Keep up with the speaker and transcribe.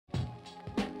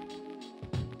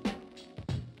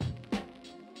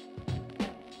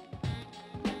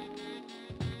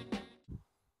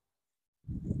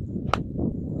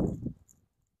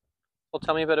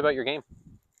Tell me a bit about your game.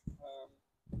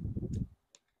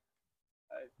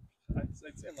 I'd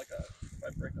say like if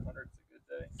I break 100, it's a good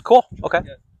day. Cool. Okay.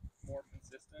 Get more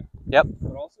consistent. Yep.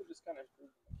 But also just kind of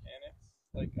improve the mechanics.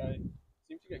 Like I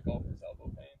seem to get golfer's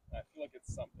elbow pain. I feel like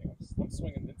it's something. I'm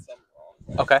swinging in some wrong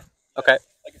way. Okay. Okay.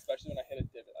 Like especially when I hit a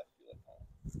divot, I feel it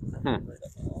kind of right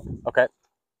up my arm. Okay.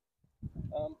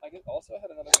 I guess also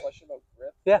had another question about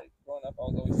grip. Yeah. Like, growing up, I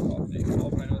was always taught big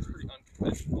club, and I know it's pretty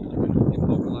unconventional, like when you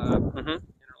overlap,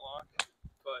 interlock.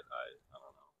 But I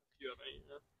don't know. Do you have any?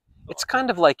 It's kind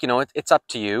of like, you know, it's up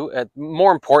to you.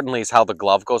 More importantly is how the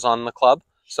glove goes on the club.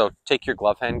 So take your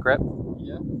glove hand grip.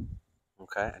 Yeah.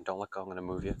 Okay, and don't let go. I'm going to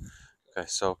move you. Okay,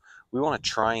 so we want to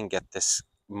try and get this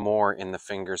more in the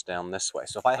fingers down this way.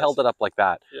 So if I held it up like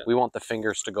that, we want the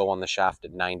fingers to go on the shaft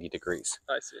at 90 degrees.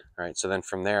 I see. All right, so then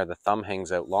from there, the thumb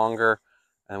hangs out longer.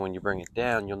 And when you bring it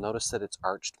down, you'll notice that it's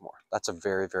arched more. That's a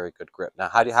very, very good grip. Now,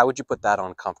 how would you put that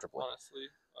on comfortably? Honestly,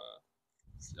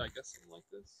 I guess something like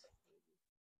this.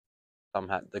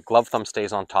 The glove thumb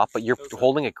stays on top, but you're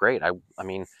holding it great. I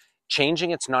mean,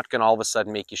 changing it's not going to all of a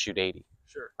sudden make you shoot 80.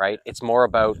 Sure. Right? It's more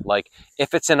about, like,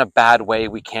 if it's in a bad way,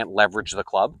 we can't leverage the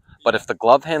club. But if the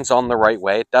glove hand's on the right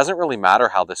way, it doesn't really matter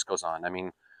how this goes on. I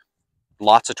mean,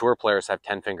 lots of tour players have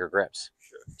 10-finger grips.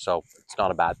 Sure. So it's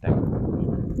not a bad thing.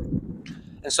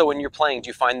 And so when you're playing, do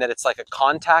you find that it's like a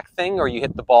contact thing, or you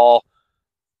hit the ball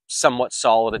somewhat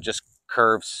solid, it just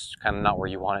curves kind of not where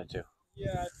you want it to?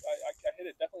 Yeah, I hit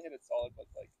it, definitely hit it solid, but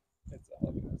like it's a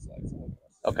hug and a slide.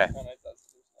 Okay. When it does,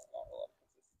 there's not a lot of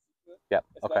consistency to it. Yeah.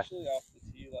 Okay. Especially off the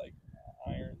tee, like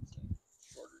irons and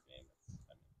shorter game.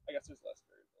 I guess there's less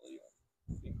variability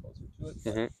when being closer to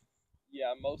it. But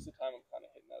yeah, most of the time I'm kind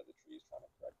of hitting out of the trees trying to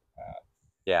correct the path.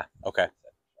 Yeah. Okay.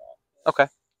 Okay.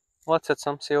 Well, let's hit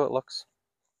some. See how it looks.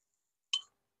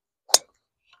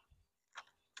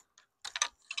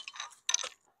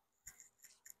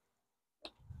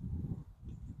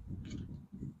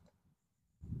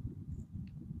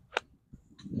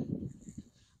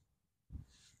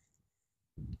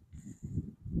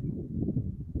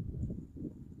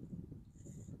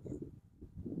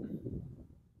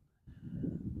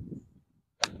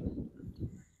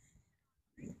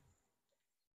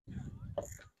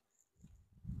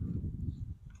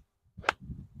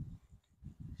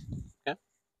 Okay.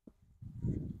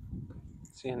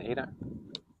 See an 8-iron?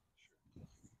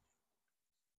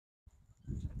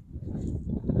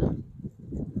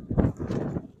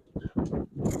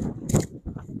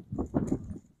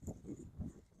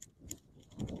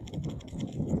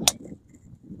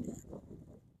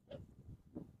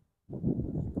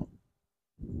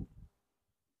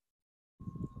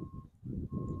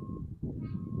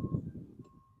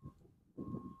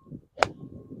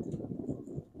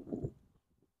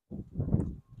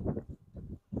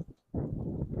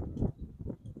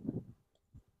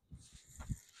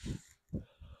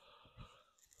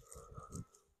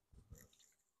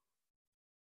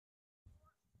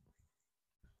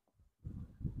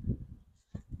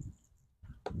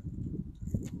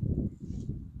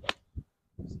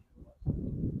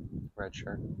 Red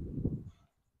shirt.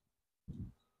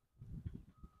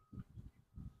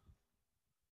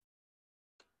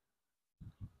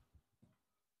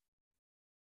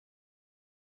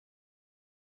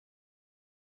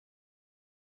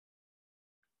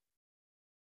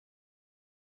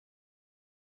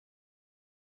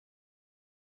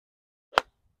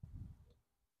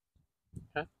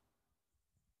 Okay.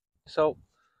 So,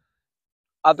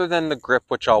 other than the grip,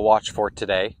 which I'll watch for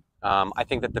today, I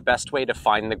think that the best way to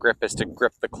find the grip is to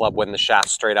grip the club when the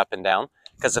shaft's straight up and down.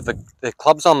 Because if the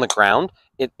club's on the ground,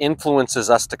 it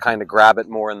influences us to kind of grab it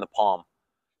more in the palm.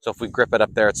 So if we grip it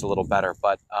up there, it's a little better.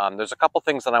 But there's a couple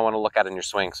things that I want to look at in your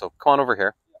swing. So come on over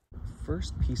here.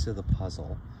 First piece of the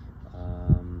puzzle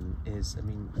is, I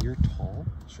mean, you're tall,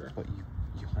 but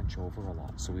you hunch over a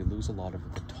lot. So we lose a lot of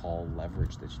the tall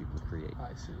leverage that you can create.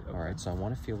 I see. Okay. All right, so I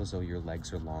want to feel as though your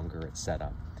legs are longer at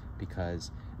setup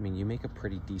because, I mean, you make a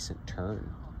pretty decent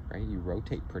turn, right? You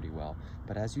rotate pretty well.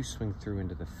 But as you swing through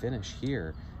into the finish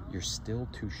here, you're still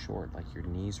too short. Like your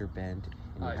knees are bent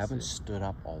and you haven't stood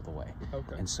up all the way.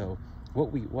 Okay. And so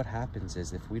what happens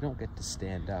is if we don't get to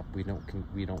stand up, we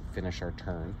don't finish our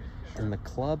turn. And the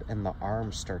club and the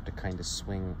arms start to kind of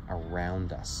swing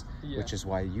around us, which is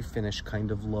why you finish kind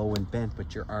of low and bent,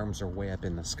 but your arms are way up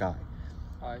in the sky.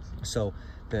 I see. So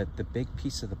the big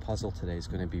piece of the puzzle today is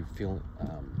going to be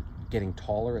getting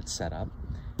taller at setup,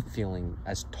 feeling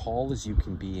as tall as you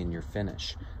can be in your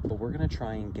finish. But we're going to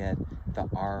try and get the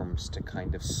arms to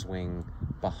kind of swing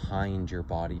behind your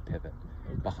body pivot,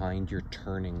 behind your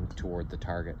turning toward the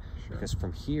target. Because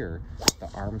from here, the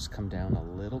arms come down a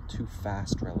little too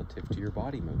fast relative to your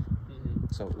body move.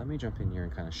 So let me jump in here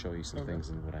and kind of show you some Okay. things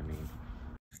and what I mean.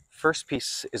 First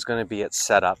piece is going to be at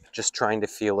setup, just trying to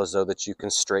feel as though that you can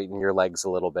straighten your legs a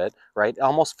little bit, right? It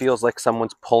almost feels like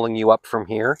someone's pulling you up from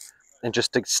here, and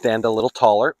just to stand a little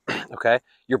taller, okay?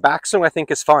 Your backswing, I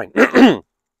think, is fine. I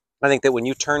think that when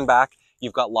you turn back,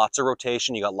 you've got lots of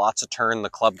rotation, you got lots of turn, the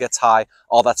club gets high,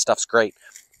 all that stuff's great.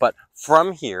 But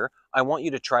from here, I want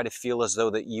you to try to feel as though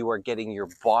that you are getting your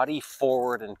body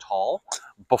forward and tall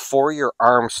before your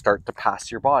arms start to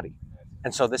pass your body.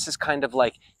 And so this is kind of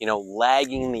like, you know,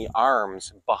 lagging the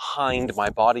arms behind my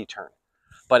body turn.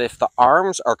 But if the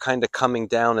arms are kind of coming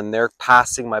down and they're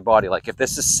passing my body, like if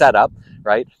this is set up,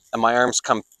 right, and my arms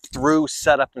come through,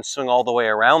 set up, and swing all the way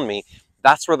around me,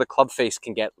 that's where the club face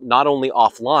can get not only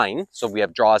offline, so we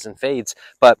have draws and fades,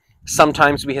 but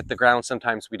sometimes we hit the ground,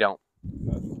 sometimes we don't,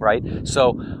 right?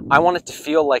 So I want it to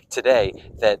feel like today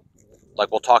that,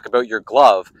 like we'll talk about your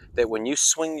glove, that when you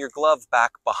swing your glove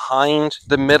back behind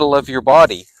the middle of your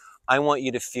body, I want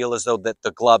you to feel as though that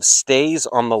the glove stays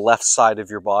on the left side of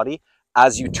your body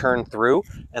as you turn through,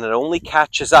 and it only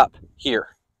catches up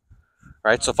here,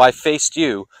 right? So if I faced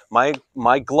you,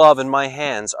 my glove and my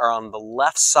hands are on the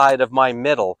left side of my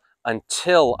middle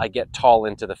until I get tall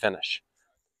into the finish.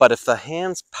 But if the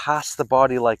hands pass the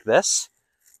body like this,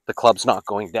 the club's not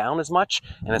going down as much,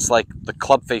 and it's like the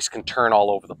club face can turn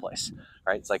all over the place,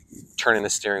 right? It's like turning the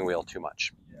steering wheel too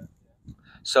much.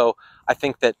 So I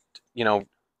think that, you know,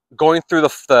 going through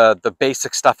the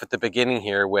basic stuff at the beginning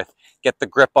here with get the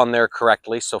grip on there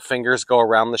correctly, so fingers go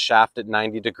around the shaft at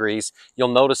 90 degrees. You'll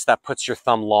notice that puts your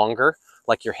thumb longer,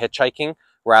 like you're hitchhiking,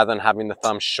 rather than having the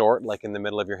thumb short, like in the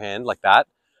middle of your hand, like that,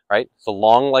 right? So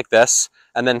long like this,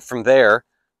 and then from there,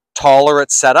 taller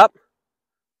at setup,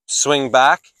 swing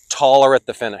back, taller at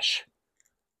the finish.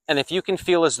 And if you can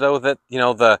feel as though that, you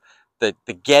know, the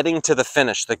getting to the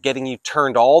finish, the getting you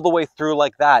turned all the way through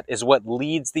like that is what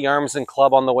leads the arms and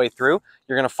club on the way through,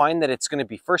 you're going to find that it's going to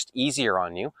be first easier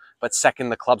on you, but second,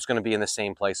 the club's going to be in the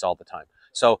same place all the time.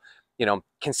 So, you know,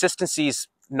 consistency is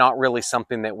not really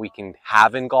something that we can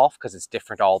have in golf because it's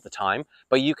different all the time,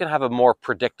 but you can have a more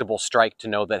predictable strike to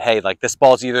know that, hey, like this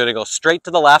ball's either going to go straight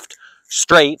to the left,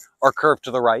 straight, or curve to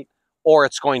the right, or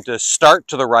it's going to start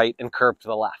to the right and curve to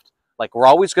the left. Like we're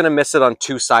always going to miss it on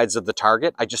two sides of the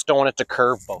target. I just don't want it to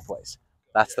curve both ways.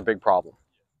 That's the big problem.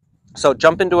 So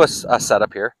jump into a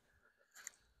setup here.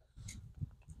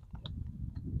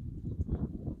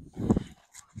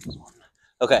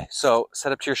 Okay, so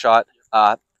set up to your shot.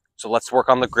 So let's work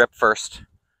on the grip first.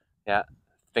 Yeah,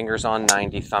 fingers on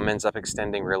 90, thumb ends up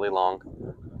extending really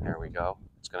long. There we go.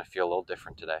 It's going to feel a little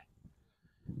different today.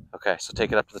 Okay, so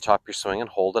take it up to the top of your swing and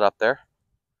hold it up there.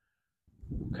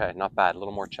 Okay, not bad. A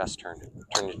little more chest turn.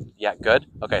 Yeah, good.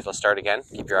 Okay, so let's start again.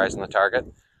 Keep your eyes on the target,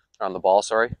 or on the ball,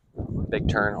 sorry. Big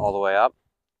turn all the way up.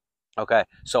 Okay,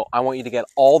 so I want you to get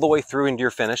all the way through into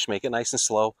your finish. Make it nice and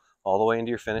slow. All the way into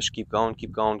your finish. Keep going,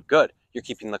 keep going. Good. You're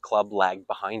keeping the club lag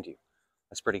behind you.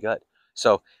 That's pretty good.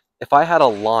 So if I had a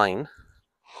line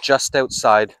just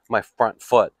outside my front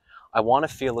foot, I want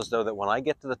to feel as though that when I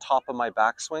get to the top of my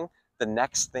backswing, the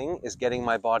next thing is getting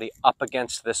my body up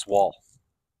against this wall.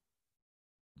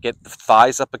 Get the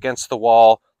thighs up against the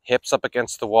wall, hips up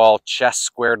against the wall, chest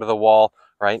square to the wall,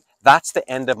 right? That's the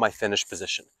end of my finish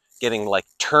position. Getting like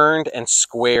turned and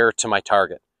square to my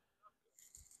target.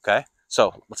 Okay,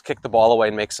 so let's kick the ball away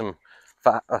and make some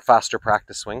faster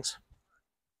practice swings.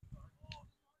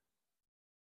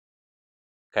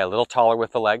 Okay, a little taller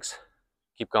with the legs.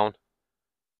 Keep going.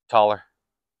 Taller.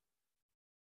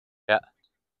 Yeah,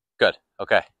 good.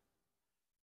 Okay.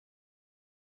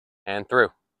 And through.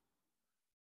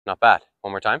 Not bad.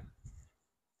 One more time.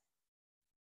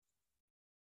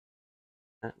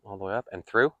 All the way up and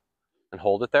through. And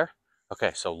hold it there.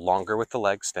 Okay, so longer with the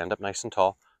legs. Stand up nice and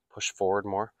tall. Push forward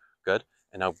more. Good.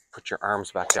 And now put your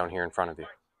arms back down here in front of you.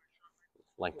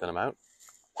 Lengthen them out.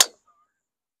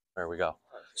 There we go.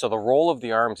 So the role of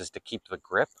the arms is to keep the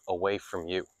grip away from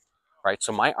you, right?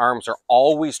 So my arms are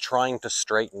always trying to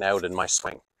straighten out in my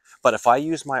swing. But if I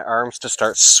use my arms to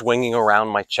start swinging around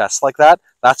my chest like that,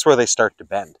 that's where they start to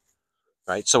bend,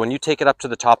 right? So when you take it up to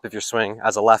the top of your swing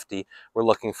as a lefty, we're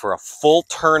looking for a full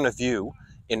turn of you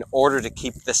in order to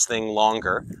keep this thing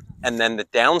longer. And then the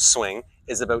downswing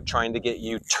is about trying to get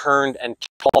you turned and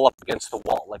tall up against the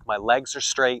wall. Like my legs are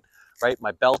straight, right?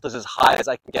 My belt is as high as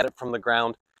I can get it from the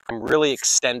ground. I'm really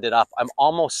extended up. I'm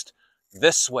almost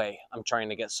this way. I'm trying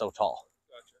to get so tall.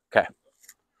 Okay.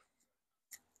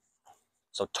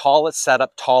 So tall at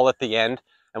setup, tall at the end,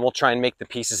 and we'll try and make the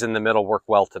pieces in the middle work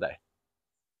well today.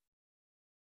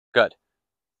 Good.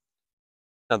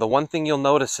 Now, the one thing you'll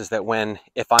notice is that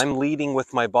if I'm leading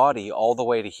with my body all the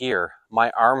way to here,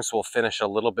 my arms will finish a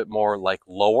little bit more like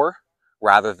lower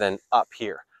rather than up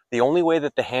here. The only way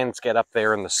that the hands get up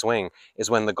there in the swing is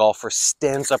when the golfer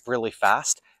stands up really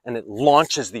fast and it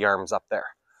launches the arms up there.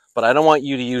 But I don't want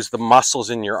you to use the muscles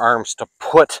in your arms to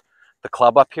put the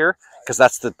club up here, because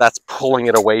that's pulling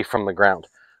it away from the ground.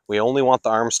 We only want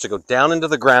the arms to go down into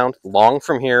the ground, long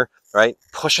from here, right?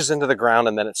 Pushes into the ground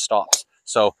and then it stops.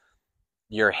 So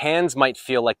your hands might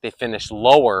feel like they finish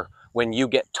lower when you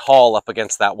get tall up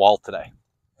against that wall today.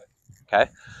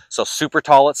 Okay? So super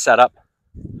tall at setup.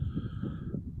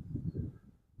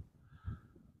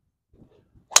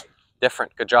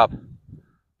 Different. Good job.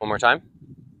 One more time.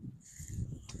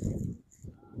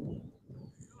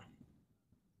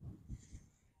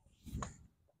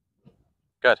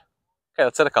 Good. Okay,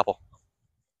 let's hit a couple.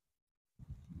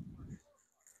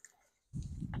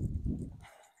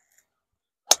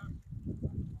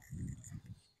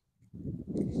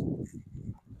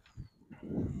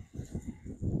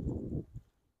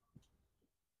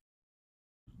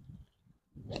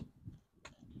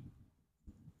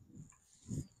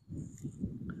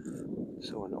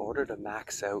 So in order to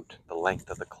max out the length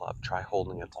of the club, try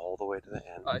holding it all the way to the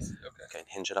end. I see, okay. Okay, and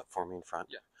hinge it up for me in front.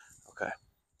 Yeah. Okay,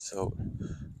 so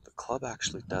the club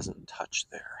actually doesn't touch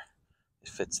there. It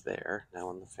fits there, now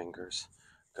on the fingers.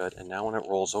 Good, and now when it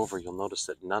rolls over, you'll notice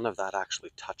that none of that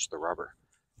actually touched the rubber.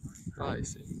 Right? I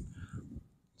see.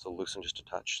 So loosen just a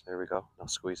touch. There we go. Now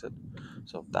squeeze it.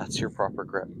 So that's your proper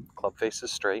grip. Club face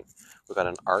is straight. We've got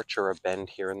an arch or a bend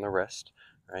here in the wrist,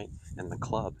 right? And the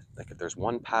club, like if there's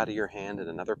one pad of your hand and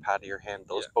another pad of your hand,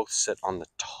 those both sit on the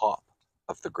top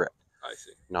of the grip. I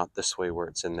see. Not this way where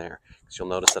it's in there. Because you'll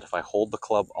notice that if I hold the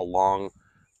club along,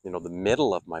 the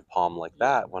middle of my palm like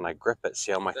that, when I grip it,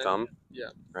 see how my thumb? Yeah.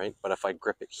 Right? But if I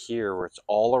grip it here where it's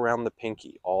all around the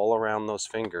pinky, all around those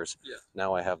fingers,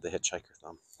 now I have the hitchhiker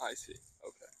thumb. I see.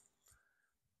 Okay.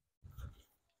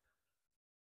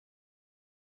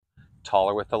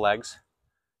 Taller with the legs.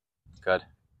 Good.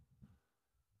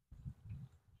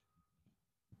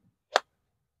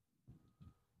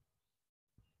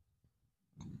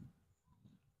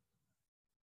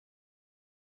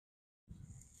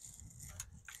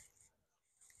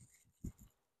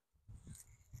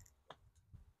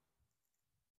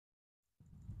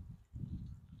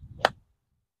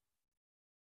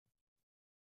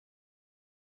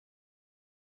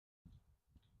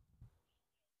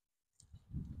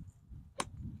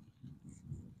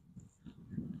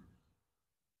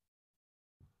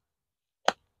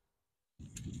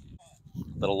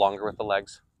 A little longer with the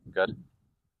legs. Good.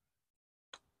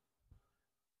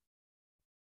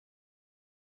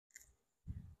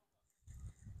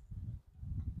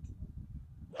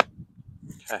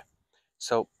 Okay.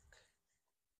 So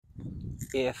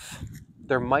if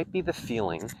there might be the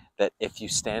feeling that if you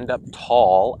stand up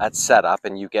tall at setup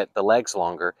and you get the legs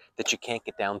longer, that you can't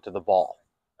get down to the ball.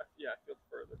 Yeah, I feel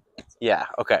further. Yeah,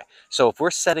 okay. So if we're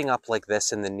setting up like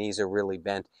this and the knees are really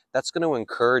bent, that's going to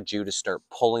encourage you to start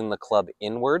pulling the club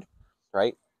inward,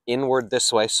 right? Inward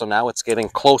this way. So now it's getting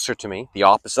closer to me, the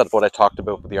opposite of what I talked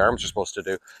about what the arms are supposed to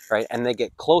do, right? And they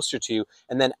get closer to you.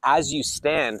 And then as you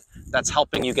stand, that's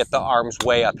helping you get the arms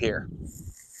way up here.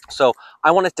 So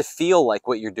I want it to feel like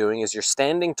what you're doing is you're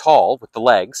standing tall with the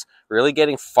legs, really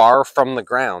getting far from the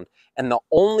ground. And the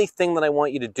only thing that I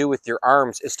want you to do with your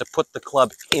arms is to put the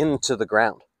club into the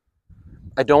ground.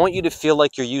 I don't want you to feel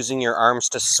like you're using your arms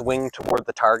to swing toward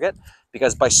the target,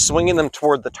 because by swinging them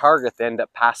toward the target, they end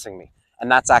up passing me. And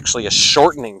that's actually a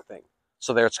shortening thing.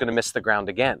 So there it's going to miss the ground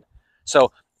again.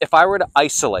 So if I were to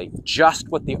isolate just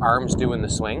what the arms do in the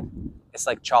swing, it's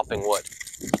like chopping wood.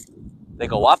 They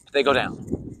go up, they go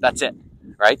down. That's it,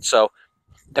 right? So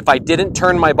if I didn't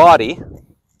turn my body,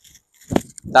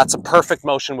 that's a perfect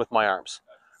motion with my arms,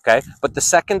 okay? But the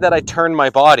second that I turn my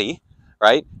body,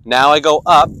 right, now I go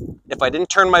up. If I didn't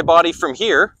turn my body from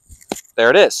here, there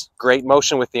it is. Great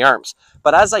motion with the arms.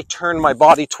 But as I turn my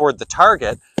body toward the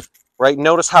target, right,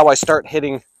 notice how I start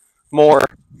hitting more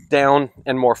down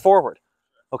and more forward.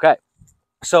 Okay,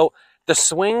 so the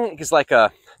swing is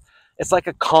it's like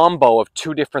a combo of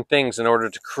two different things in order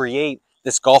to create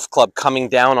this golf club coming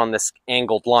down on this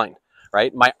angled line,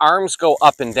 right? My arms go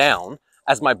up and down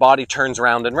as my body turns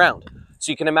round and round.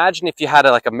 So you can imagine if you had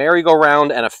like a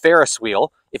merry-go-round and a Ferris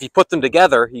wheel, if you put them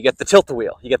together, you get the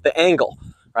tilt-a-wheel, you get the angle,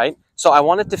 right? So I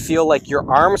want it to feel like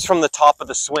your arms from the top of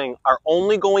the swing are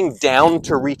only going down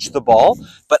to reach the ball,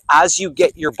 but as you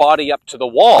get your body up to the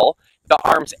wall, the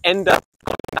arms end up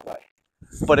going that way.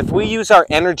 But if we use our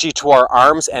energy to our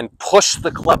arms and push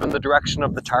the club in the direction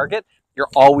of the target, you're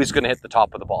always going to hit the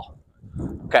top of the ball.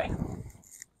 Okay.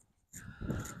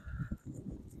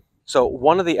 So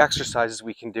one of the exercises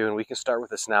we can do, and we can start with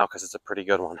this now because it's a pretty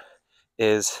good one,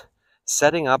 is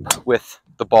setting up with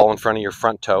the ball in front of your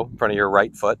front toe, in front of your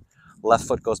right foot. Left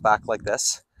foot goes back like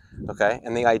this, okay?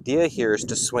 And the idea here is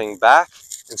to swing back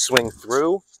and swing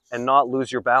through and not lose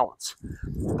your balance.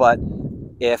 But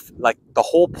if, like, the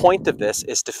whole point of this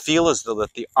is to feel as though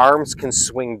that the arms can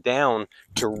swing down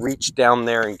to reach down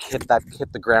there and hit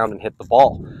the ground and hit the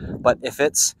ball. But if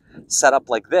it's set up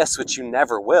like this, which you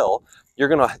never will,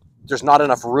 there's not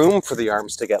enough room for the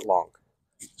arms to get long.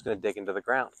 It's going to dig into the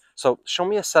ground. So show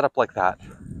me a setup like that.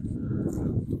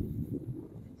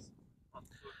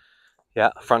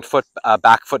 Yeah, front foot,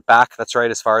 back foot back. That's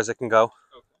right, as far as it can go.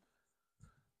 Okay.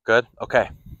 Good. Okay.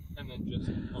 And then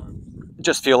just arms.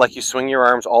 Just feel like you swing your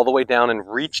arms all the way down and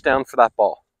reach down for that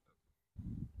ball.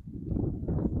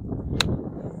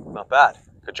 Not bad.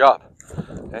 Good job.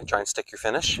 Okay, try and stick your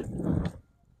finish.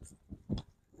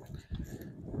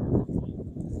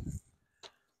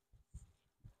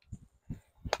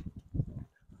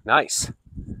 Nice.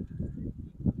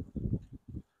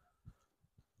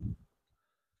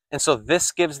 And so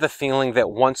this gives the feeling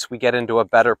that once we get into a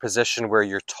better position where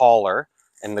you're taller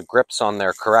and the grip's on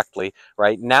there correctly,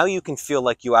 right? Now you can feel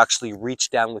like you actually reach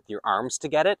down with your arms to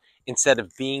get it instead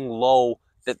of being low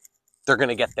that they're going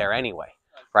to get there anyway,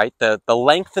 right? The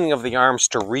lengthening of the arms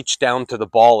to reach down to the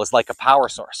ball is like a power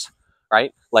source,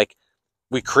 right? Like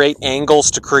we create angles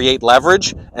to create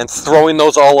leverage, and throwing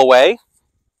those all away,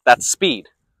 that's speed.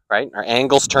 Right? Our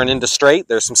angles turn into straight,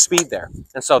 there's some speed there.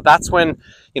 And so that's when,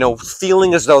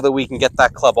 feeling as though that we can get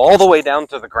that club all the way down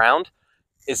to the ground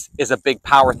is a big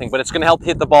power thing, but it's going to help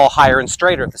hit the ball higher and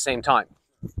straighter at the same time.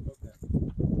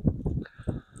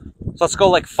 So let's go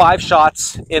like 5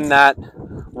 shots in that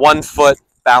 1 foot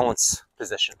balance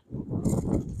position.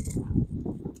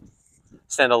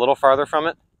 Stand a little farther from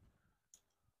it.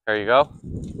 There you go.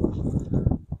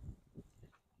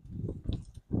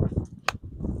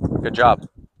 Good job.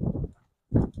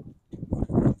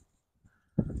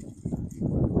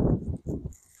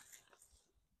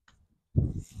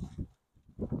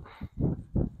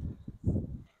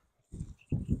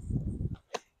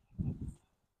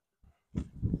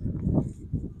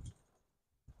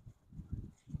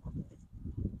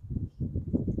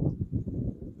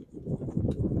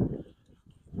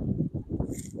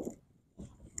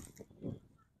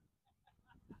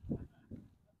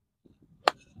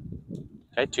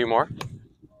 Okay, 2 more.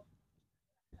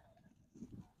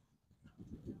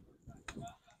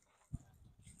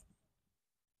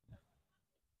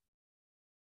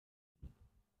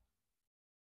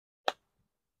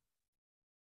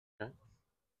 Okay.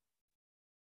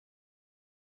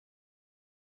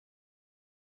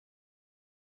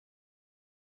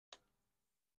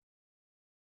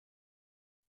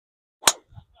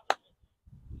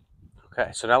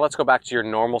 Okay, so now let's go back to your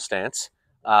normal stance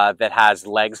that has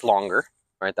legs longer,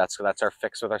 right? That's our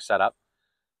fix with our setup.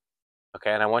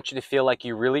 Okay, and I want you to feel like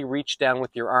you really reach down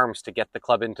with your arms to get the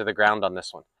club into the ground on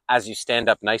this one as you stand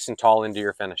up nice and tall into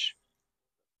your finish.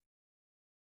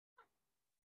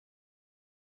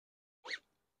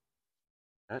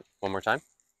 All right, one more time.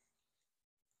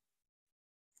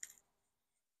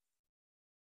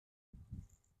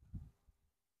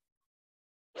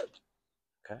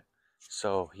 Okay,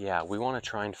 so yeah, we want to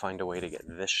try and find a way to get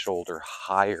this shoulder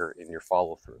higher in your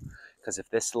follow through, because if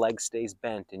this leg stays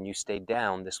bent and you stay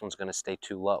down, this one's going to stay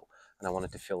too low. And I want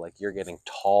it to feel like you're getting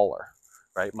taller,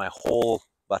 right?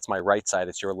 That's my right side,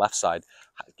 it's your left side,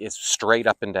 is straight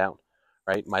up and down,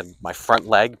 right? My front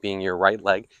leg being your right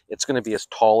leg, it's going to be as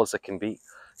tall as it can be.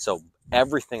 So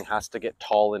everything has to get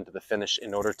tall into the finish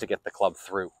in order to get the club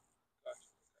through.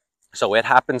 So it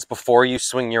happens before you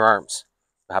swing your arms.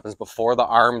 It happens before the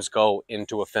arms go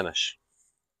into a finish.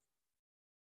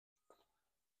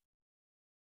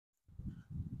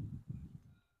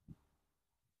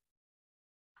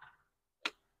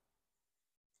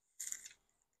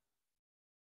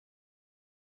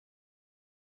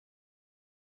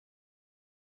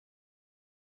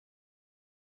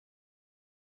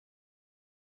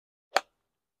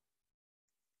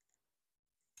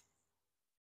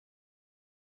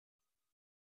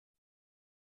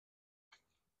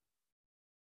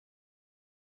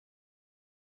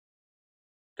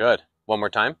 Good. One more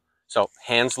time. So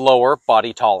hands lower,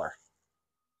 body taller.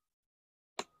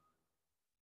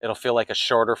 It'll feel like a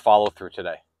shorter follow through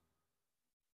today.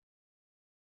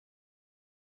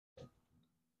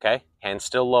 Okay, hands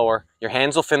still lower. Your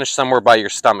hands will finish somewhere by your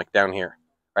stomach down here,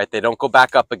 right? They don't go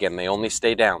back up again. They only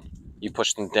stay down. You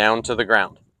push them down to the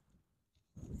ground.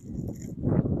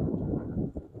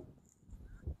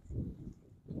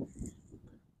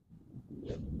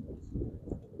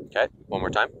 Okay, one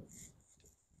more time.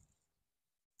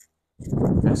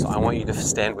 Okay, so I want you to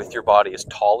stand with your body as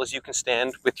tall as you can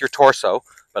stand with your torso,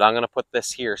 but I'm going to put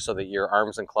this here so that your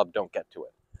arms and club don't get to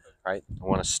it. Right? I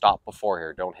want to stop before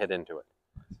here. Don't hit into it.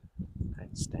 Okay,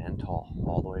 stand tall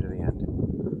all the way to the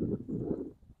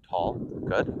end. Tall.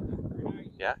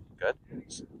 Good. Yeah, good.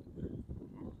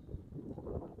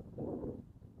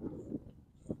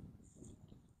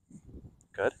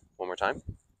 Good. One more time.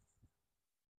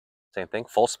 Same thing.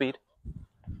 Full speed.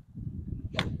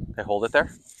 Okay, hold it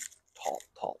there. Tall,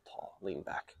 tall, tall. Lean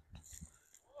back.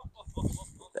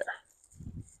 There.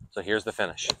 So here's the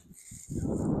finish.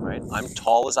 Right? I'm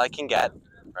tall as I can get,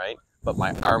 right? But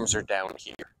my arms are down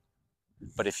here.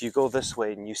 But if you go this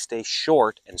way and you stay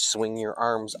short and swing your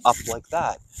arms up like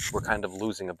that, we're kind of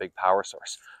losing a big power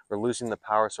source. We're losing the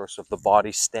power source of the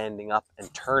body standing up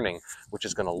and turning, which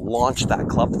is going to launch that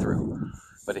club through.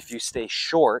 But if you stay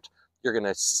short, you're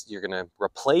going to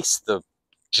replace the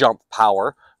jump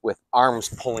power with arms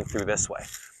pulling through this way.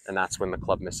 And that's when the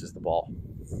club misses the ball.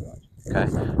 Okay?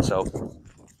 So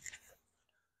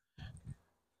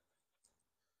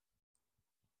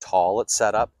tall at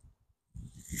setup,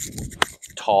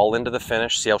 tall into the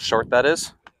finish. See how short that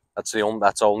is? That's the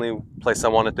only place I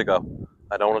want it to go.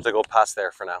 I don't want it to go past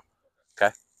there for now.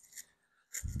 Okay?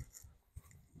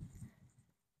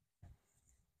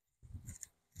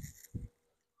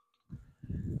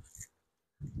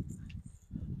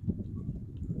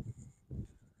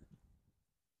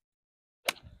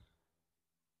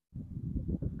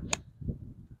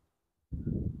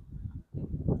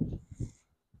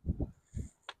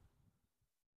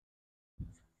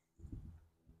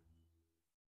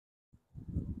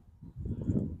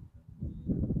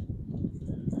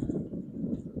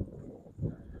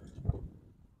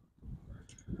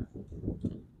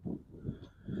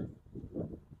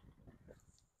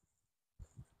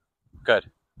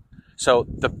 Good. So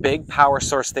the big power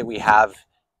source that we have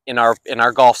in our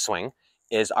golf swing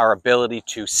is our ability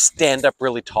to stand up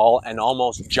really tall and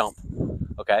almost jump.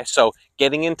 Okay? So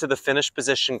getting into the finish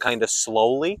position kind of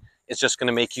slowly is just going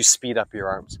to make you speed up your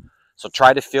arms. So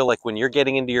try to feel like when you're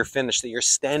getting into your finish that you're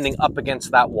standing up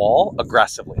against that wall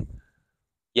aggressively.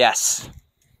 Yes.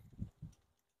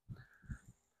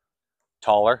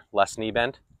 Taller, less knee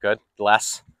bend. Good.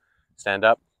 Less. Stand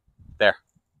up. There.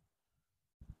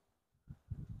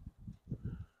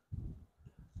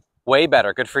 Way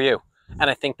better. Good for you. And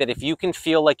I think that if you can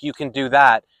feel like you can do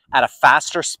that at a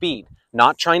faster speed,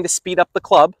 not trying to speed up the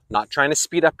club, not trying to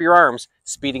speed up your arms,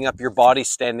 speeding up your body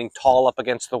standing tall up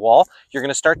against the wall, you're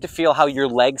going to start to feel how your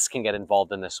legs can get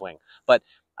involved in the swing. But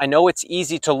I know it's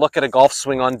easy to look at a golf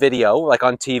swing on video, like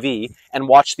on TV, and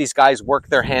watch these guys work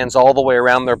their hands all the way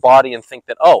around their body and think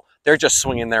that, oh, they're just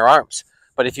swinging their arms.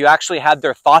 But if you actually had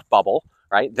their thought bubble,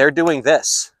 right, they're doing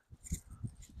this.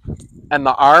 And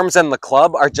the arms and the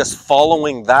club are just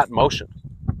following that motion.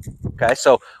 Okay,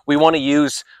 so we want to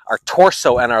use our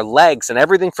torso and our legs and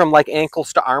everything from like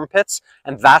ankles to armpits,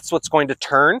 and that's what's going to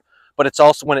turn. But it's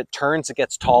also when it turns, it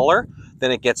gets taller,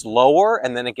 then it gets lower,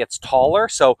 and then it gets taller.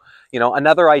 So,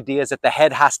 another idea is that the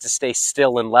head has to stay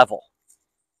still and level.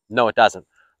 No, it doesn't.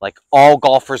 Like all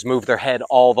golfers move their head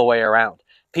all the way around.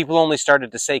 People only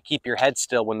started to say, keep your head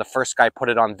still when the first guy put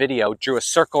it on video, drew a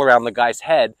circle around the guy's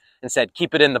head and said,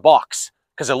 keep it in the box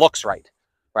because it looks right.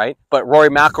 Right? But Rory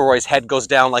McIlroy's head goes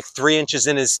down like 3 inches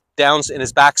in his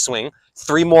backswing,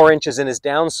 3 more inches in his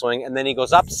downswing, and then he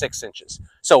goes up 6 inches.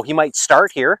 So he might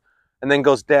start here and then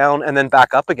goes down and then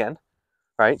back up again.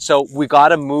 Right? So we got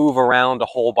to move around a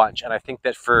whole bunch. And I think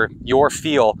that for your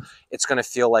feel, it's going to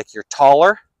feel like you're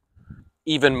taller,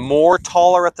 even more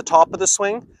taller at the top of the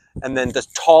swing, and then as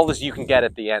tall as you can get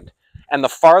at the end. And the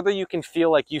farther you can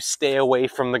feel like you stay away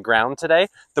from the ground today,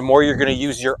 the more you're going to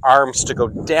use your arms to go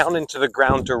down into the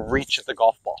ground to reach the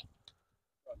golf ball.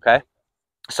 Okay?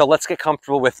 So let's get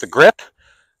comfortable with the grip,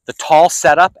 the tall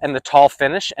setup, and the tall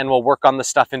finish, and we'll work on the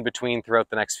stuff in between throughout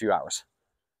the next few hours.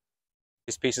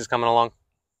 These pieces coming along?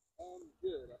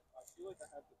 Good. I feel like I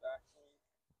have the backswing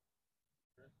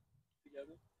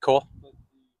together. Cool. But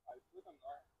I feel like I'm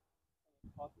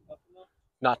not up enough.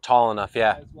 Not tall enough,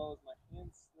 yeah. As well as my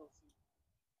hands still seem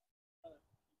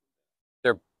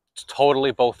They're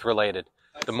totally both related.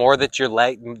 The more that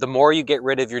the more you get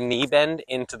rid of your knee bend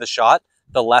into the shot,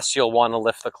 the less you'll want to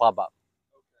lift the club up.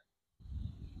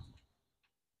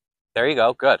 There you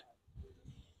go. Good.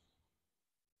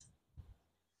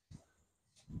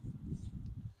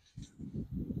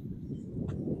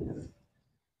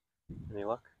 Any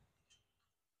look?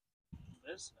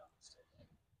 this.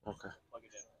 No, Okay. plug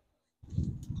it in.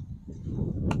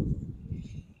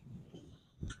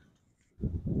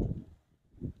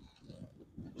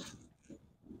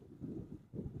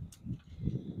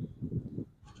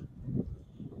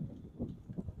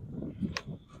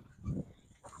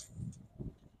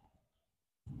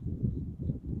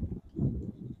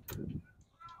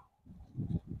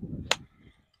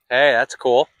 Hey, that's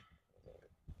cool.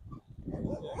 Yeah,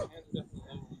 hands are definitely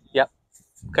heavy. Yep.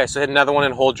 Okay, so hit another one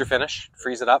and hold your finish.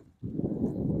 Freeze it up.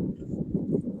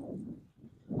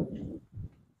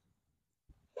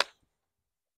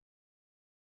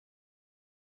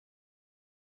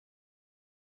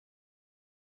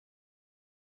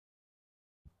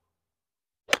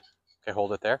 Okay,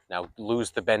 hold it there. Now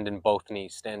lose the bend in both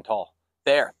knees. Stand tall.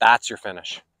 There, that's your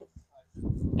finish.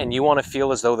 And you want to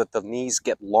feel as though that the knees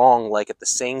get long, like at the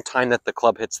same time that the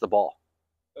club hits the ball.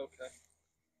 Okay.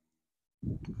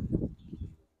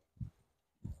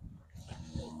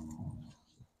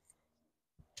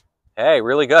 Hey,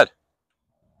 really good.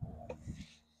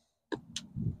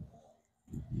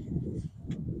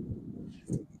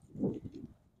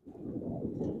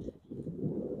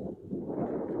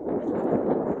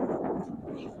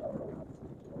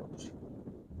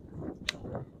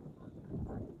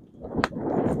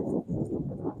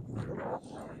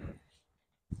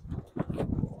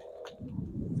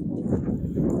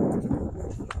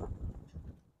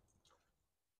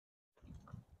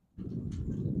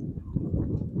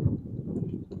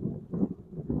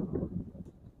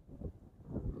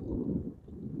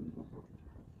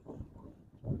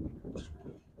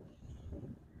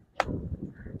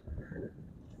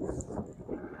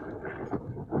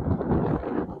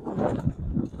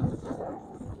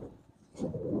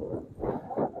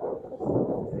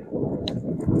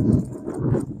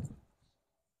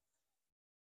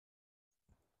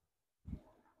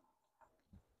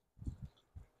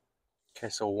 Okay,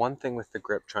 so one thing with the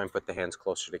grip, try and put the hands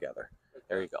closer together.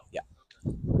 There you go. Yeah.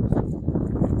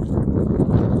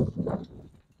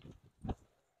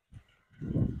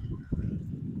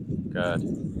 Good.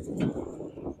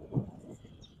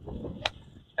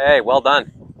 Hey, well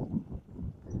done.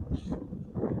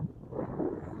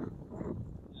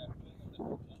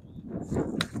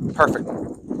 Perfect.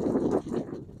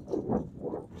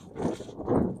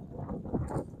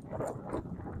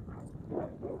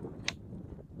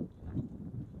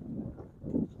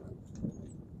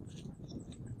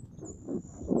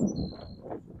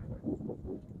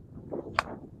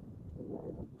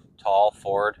 Tall,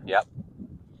 forward. Yep.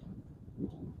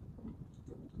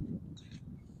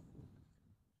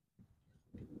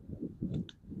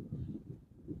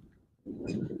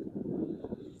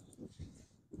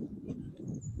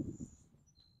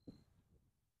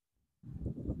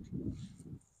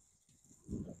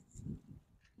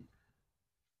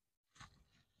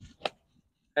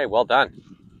 Hey, well done.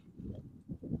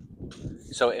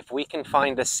 So if we can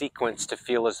find a sequence to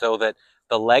feel as though that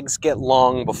the legs get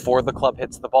long before the club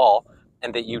hits the ball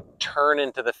and that you turn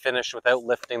into the finish without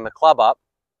lifting the club up,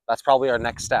 that's probably our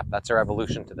next step. That's our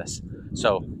evolution to this.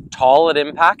 So tall at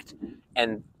impact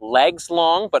and legs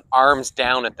long, but arms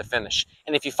down at the finish.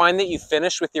 And if you find that you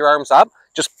finish with your arms up,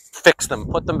 just fix them,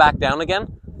 put them back down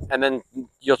again, and then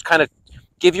you'll kind of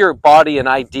give your body an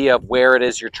idea of where it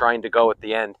is you're trying to go at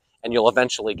the end, and you'll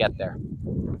eventually get there.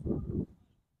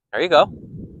 There you go.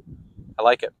 I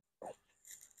like it.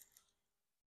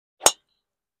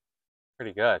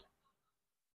 Pretty good.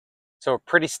 So we're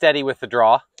pretty steady with the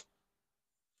draw,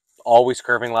 always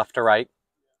curving left to right.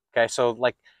 Okay, so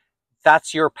like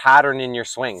that's your pattern in your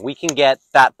swing. We can get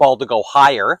that ball to go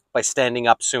higher by standing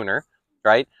up sooner,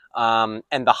 right? And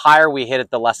the higher we hit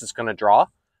it, the less it's going to draw.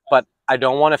 But I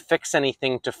don't want to fix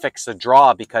anything to fix the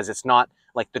draw because it's not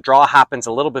like the draw happens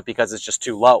a little bit because it's just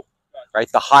too low, right?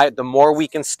 The more we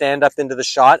can stand up into the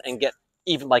shot and get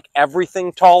even like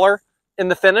everything taller in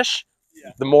the finish,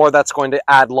 the more that's going to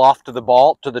add loft to the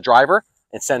ball, to the driver,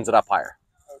 and sends it up higher.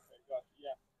 Okay, gotcha. Yeah.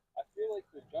 I feel like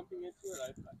the jumping into it,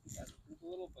 I think I improved a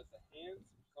little, but the hands,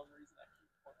 for some reason, I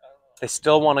don't know. They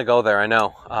still want to go there, I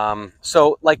know.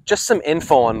 So, like, just some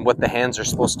info on what the hands are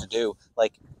supposed to do.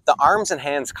 Like, the arms and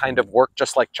hands kind of work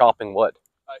just like chopping wood,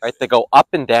 right? They go up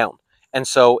and down. And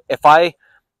so, if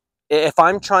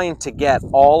I'm trying to get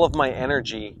all of my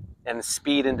energy and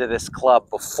speed into this club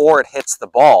before it hits the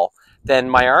ball, then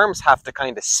my arms have to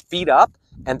kind of speed up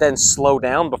and then slow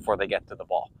down before they get to the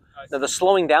ball. Now, the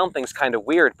slowing down thing's kind of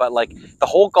weird, but like the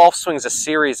whole golf swing is a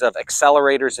series of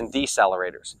accelerators and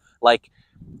decelerators. Like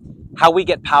how we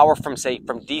get power from, say,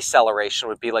 from deceleration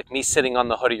would be like me sitting on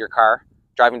the hood of your car,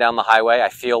 driving down the highway. I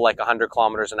feel like 100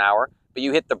 kilometers an hour, but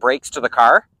you hit the brakes to the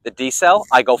car, the decel,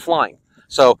 I go flying.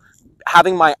 So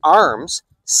having my arms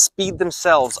speed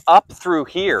themselves up through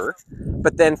here,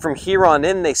 but then from here on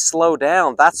in, they slow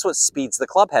down. That's what speeds the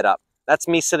club head up. That's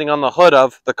me sitting on the hood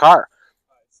of the car.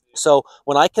 So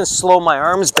when I can slow my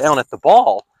arms down at the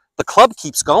ball, the club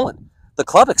keeps going. the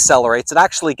club accelerates, it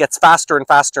actually gets faster and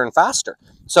faster and faster.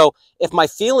 So if my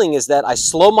feeling is that I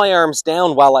slow my arms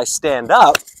down while I stand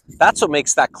up, that's what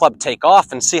makes that club take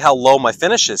off, and see how low my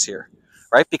finish is here,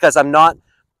 right? Because I'm not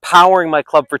powering my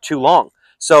club for too long.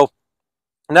 So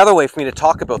another way for me to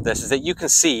talk about this is that you can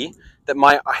see that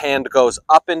my hand goes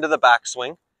up into the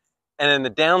backswing, and in the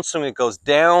downswing it goes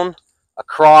down,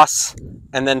 across,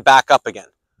 and then back up again,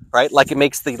 right? Like it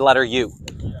makes the letter U.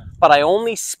 But I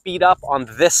only speed up on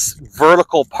this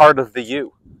vertical part of the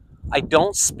U. I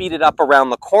don't speed it up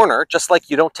around the corner, just like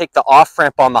you don't take the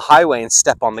off-ramp on the highway and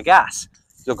step on the gas.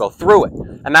 You'll go through it.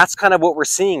 And that's kind of what we're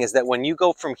seeing, is that when you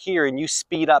go from here and you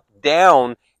speed up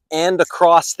down and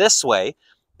across this way,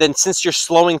 then since you're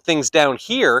slowing things down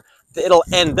here, it'll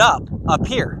end up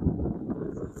here,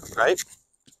 right?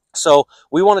 So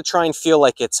we want to try and feel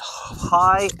like it's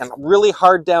high and really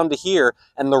hard down to here,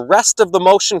 and the rest of the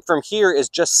motion from here is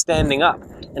just standing up,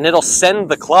 and it'll send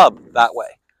the club that way.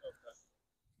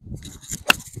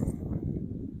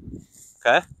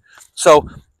 Okay? So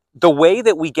the way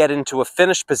that we get into a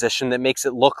finish position that makes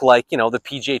it look like, you know, the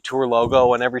PGA Tour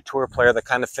logo and every tour player that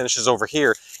kind of finishes over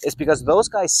here is because those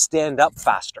guys stand up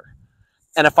faster.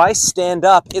 And if I stand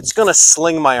up, it's going to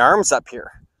sling my arms up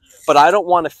here. But I don't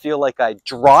want to feel like I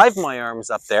drive my arms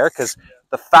up there, because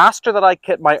the faster that I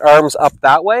get my arms up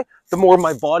that way, the more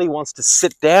my body wants to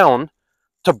sit down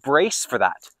to brace for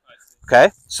that.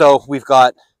 Okay, so we've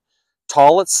got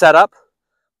tall at setup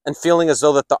and feeling as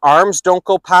though that the arms don't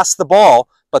go past the ball,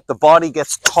 but the body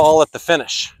gets tall at the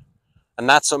finish. And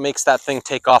that's what makes that thing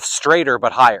take off straighter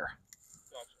but higher.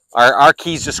 Our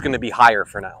key's just going to be higher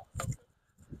for now.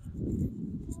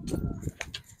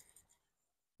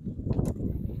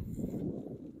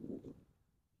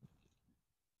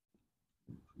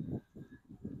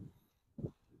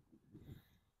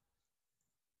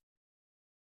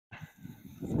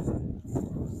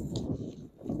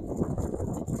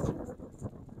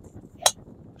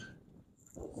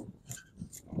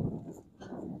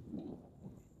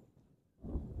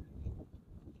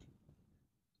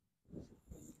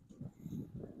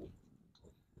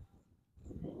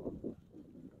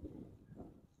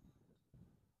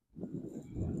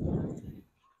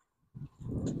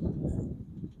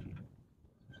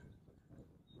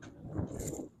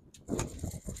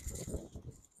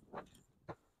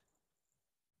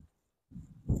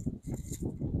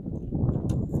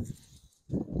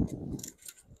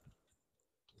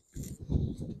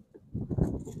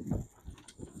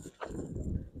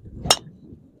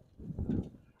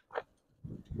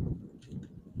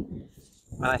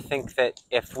 And I think that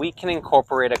if we can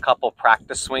incorporate a couple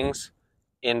practice swings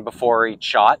in before each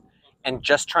shot, and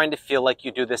just trying to feel like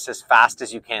you do this as fast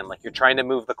as you can, like you're trying to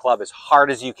move the club as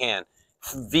hard as you can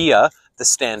via the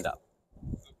stand-up.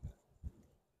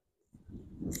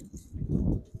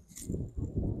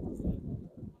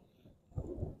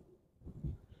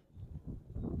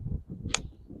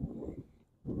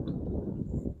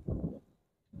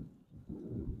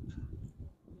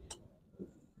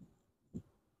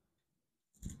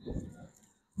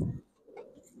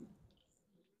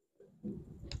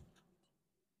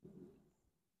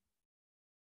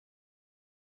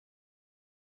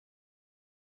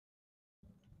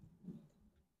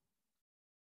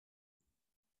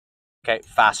 Okay,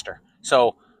 faster.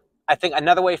 So I think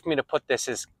another way for me to put this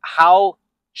is, how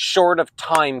short of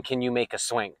time can you make a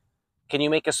swing? Can you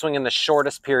make a swing in the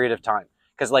shortest period of time?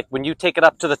 Because like when you take it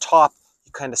up to the top,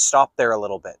 you kind of stop there a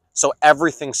little bit. So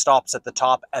everything stops at the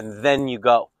top and then you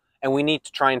go. And we need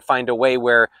to try and find a way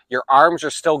where your arms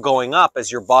are still going up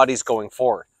as your body's going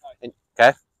forward. And,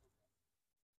 okay?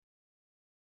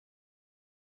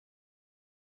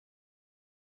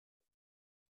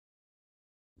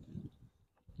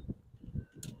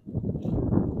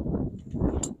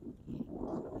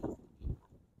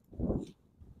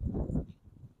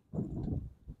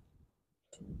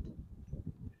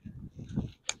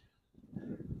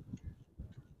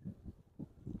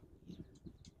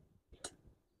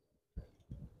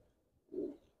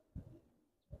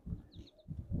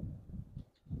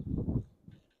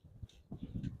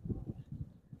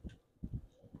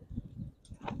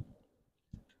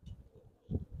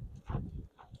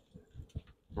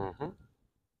 Mm-hmm.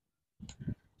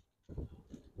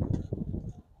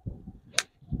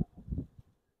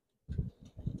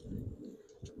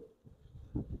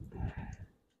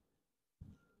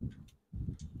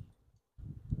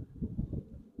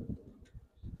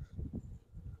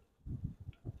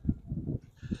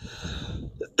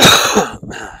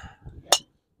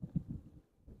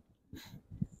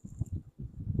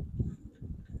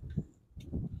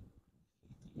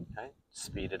 Okay,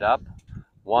 speed it up.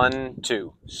 1,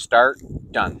 2, start,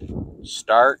 done.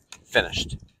 Start,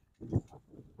 Finished.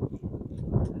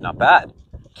 Not bad.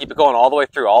 Keep it going all the way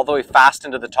through, all the way fast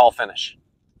into the tall finish.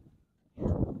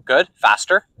 Good.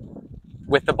 Faster.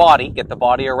 With the body, get the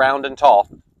body around and tall.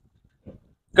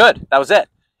 Good. That was it.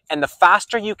 And the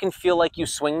faster you can feel like you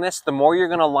swing this, the more you're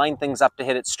going to line things up to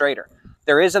hit it straighter.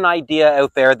 There is an idea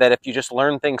out there that if you just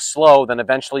learn things slow, then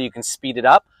eventually you can speed it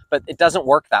up, but it doesn't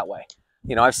work that way.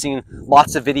 You know, I've seen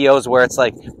lots of videos where it's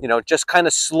like, you know, just kind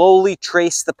of slowly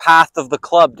trace the path of the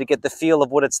club to get the feel of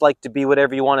what it's like to be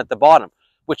whatever you want at the bottom,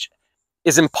 which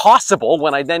is impossible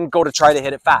when I then go to try to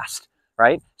hit it fast,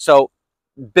 right? So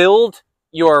build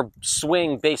your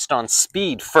swing based on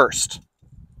speed first.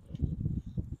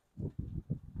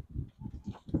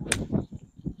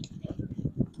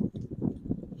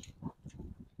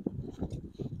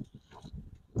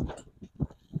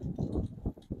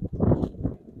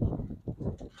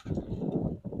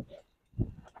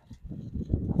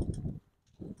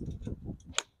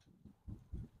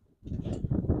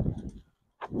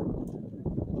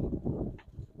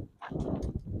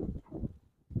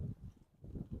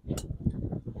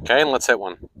 Okay, and let's hit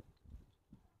one.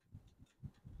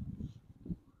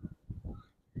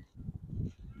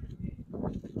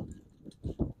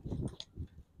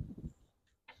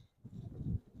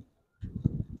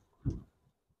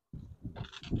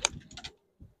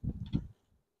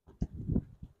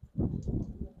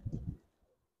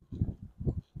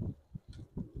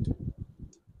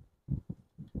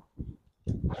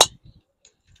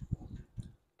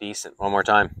 Decent. One more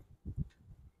time.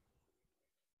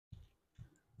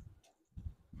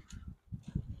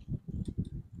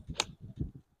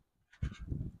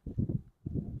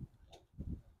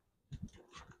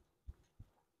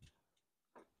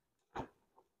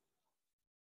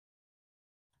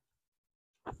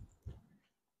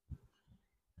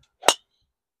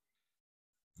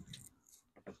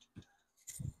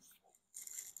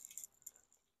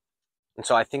 And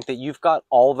so I think that you've got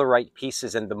all the right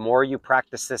pieces, and the more you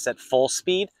practice this at full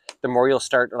speed, the more you'll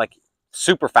start, like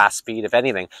super fast speed, if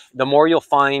anything, the more you'll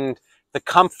find the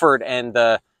comfort and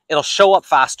it'll show up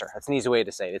faster. That's an easy way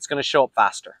to say it. It's going to show up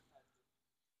faster.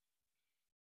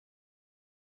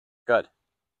 Good.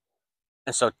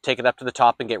 And so take it up to the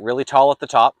top and get really tall at the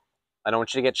top. I don't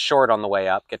want you to get short on the way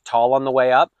up. Get tall on the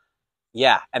way up.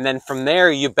 Yeah. And then from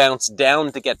there, you bounce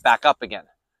down to get back up again.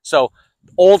 So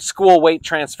old school weight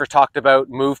transfer talked about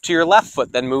move to your left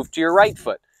foot, then move to your right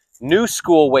foot. New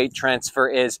school weight transfer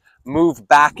is move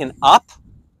back and up,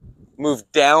 move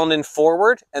down and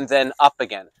forward, and then up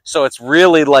again. So it's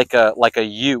really like a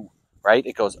U, right?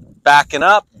 It goes back and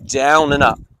up, down and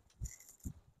up.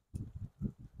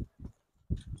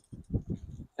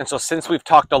 And so since we've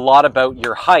talked a lot about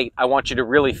your height, I want you to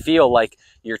really feel like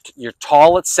you're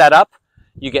tall at setup,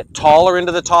 you get taller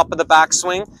into the top of the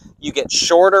backswing, you get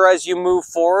shorter as you move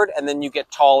forward, and then you get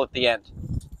tall at the end.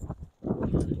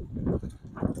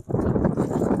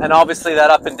 And obviously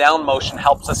that up and down motion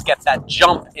helps us get that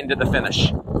jump into the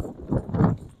finish.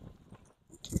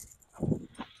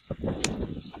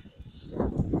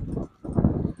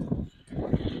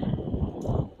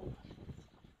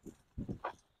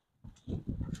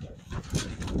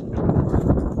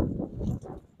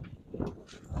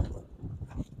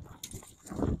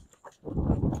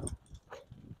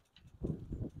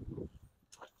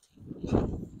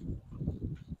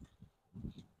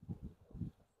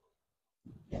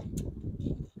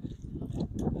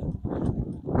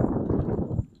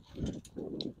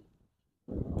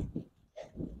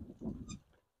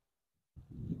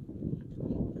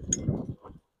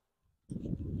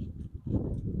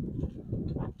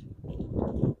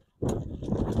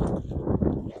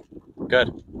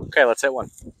 Good. Okay, let's hit one.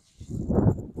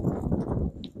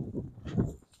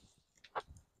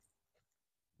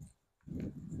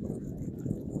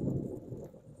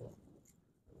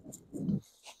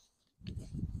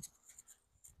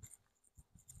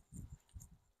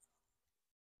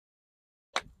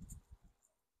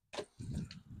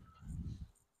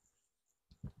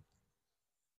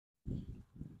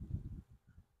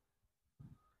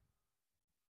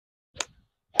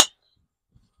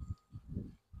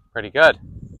 Pretty good.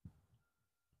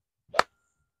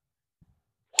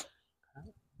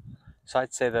 So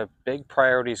I'd say the big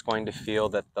priority is going to feel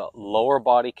that the lower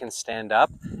body can stand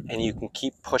up and you can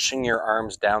keep pushing your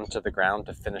arms down to the ground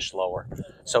to finish lower.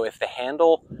 So if the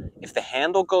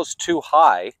handle goes too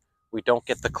high, we don't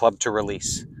get the club to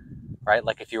release, right?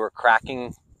 Like if you were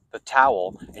cracking the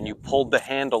towel and you pulled the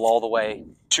handle all the way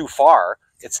too far,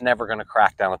 it's never going to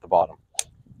crack down at the bottom.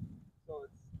 So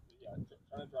it's,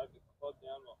 trying to drive the club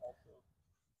down while also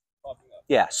popping up.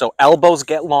 Yeah, so elbows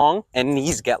get long and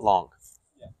knees get long.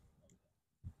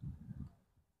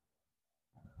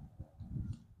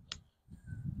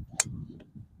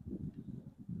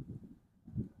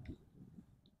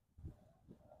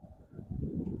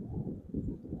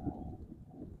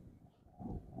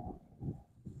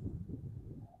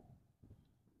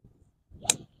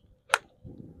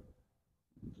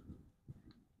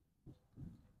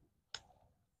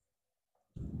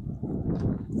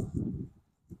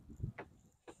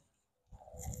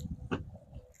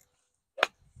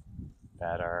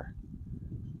 Better.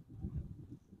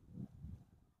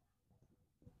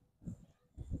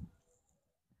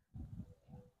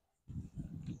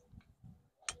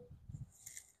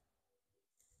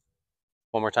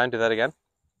 One more time, do that again.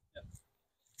 Yeah.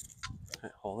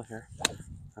 Okay, hold it here.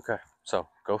 Okay, so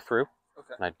go through.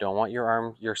 Okay. And I don't want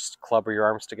your club or your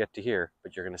arms to get to here,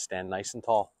 but you're going to stand nice and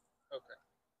tall. Okay.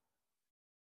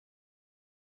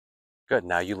 Good,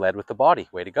 now you led with the body.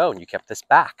 Way to go, and you kept this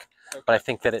back. Okay. But I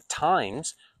think that at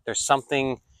times, there's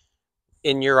something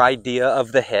in your idea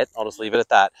of the hit, I'll just leave it at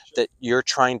that, that you're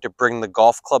trying to bring the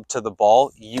golf club to the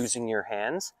ball using your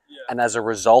hands. Yeah. And as a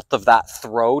result of that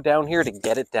throw down here to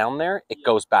get it down there, it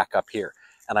goes back up here.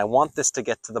 And I want this to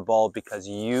get to the ball because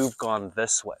you've gone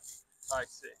this way. I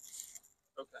see.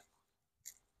 Okay.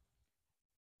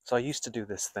 So I used to do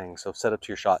this thing. So set up to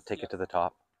your shot, take it to the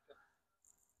top.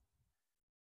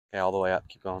 Okay, all the way up,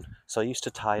 keep going. So I used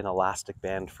to tie an elastic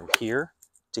band from here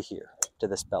to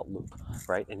this belt loop,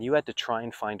 right? And you had to try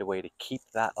and find a way to keep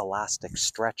that elastic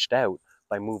stretched out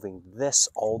by moving this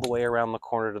all the way around the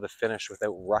corner to the finish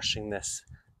without rushing this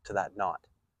to that knot.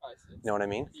 I see. You know what I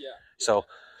mean? Yeah. So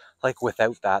like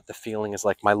without that, the feeling is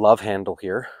like my love handle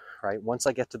here, right? Once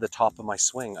I get to the top of my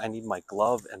swing, I need my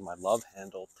glove and my love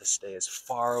handle to stay as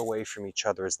far away from each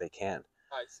other as they can.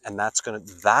 I see. And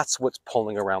that's what's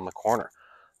pulling around the corner.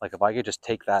 Like if I could just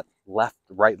take that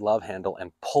right love handle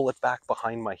and pull it back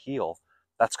behind my heel,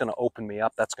 that's going to open me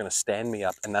up, that's going to stand me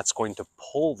up, and that's going to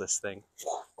pull this thing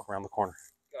around the corner.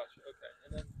 Gotcha,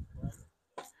 okay.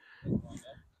 And then,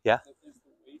 yeah. Is the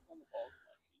weight on the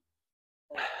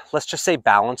ball? Let's just say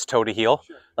balance toe to heel.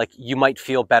 Sure. Like you might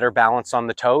feel better balance on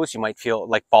the toes, you might feel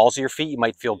like balls of your feet, you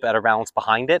might feel better balance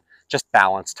behind it. Just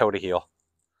balance toe to heel.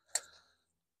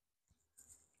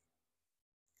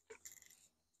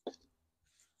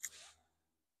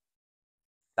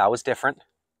 That was different.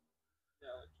 Yeah,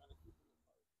 like trying to keep it apart.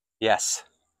 Yes.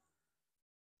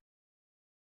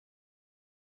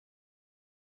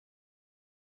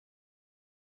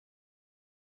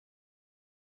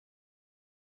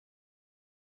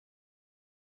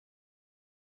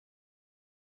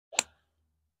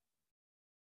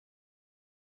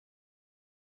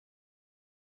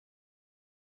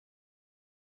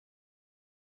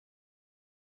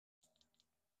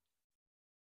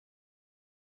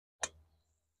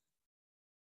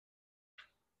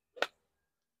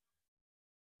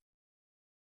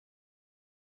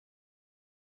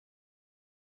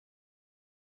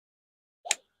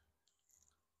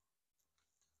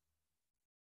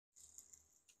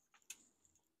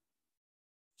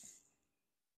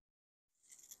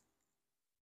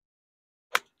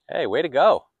 Hey, way to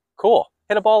go. Cool.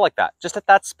 Hit a ball like that. Just at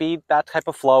that speed, that type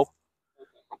of flow.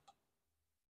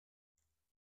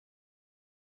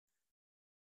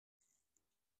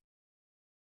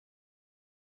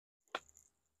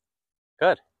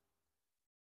 Good.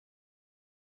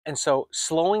 And so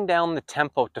slowing down the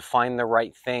tempo to find the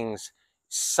right things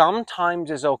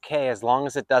sometimes is okay as long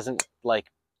as it doesn't like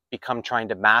become trying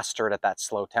to master it at that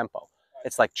slow tempo.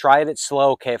 It's like try it at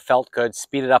slow, okay, it felt good,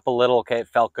 speed it up a little, okay, it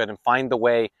felt good, and find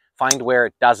where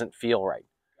it doesn't feel right.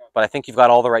 But I think you've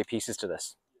got all the right pieces to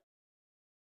this.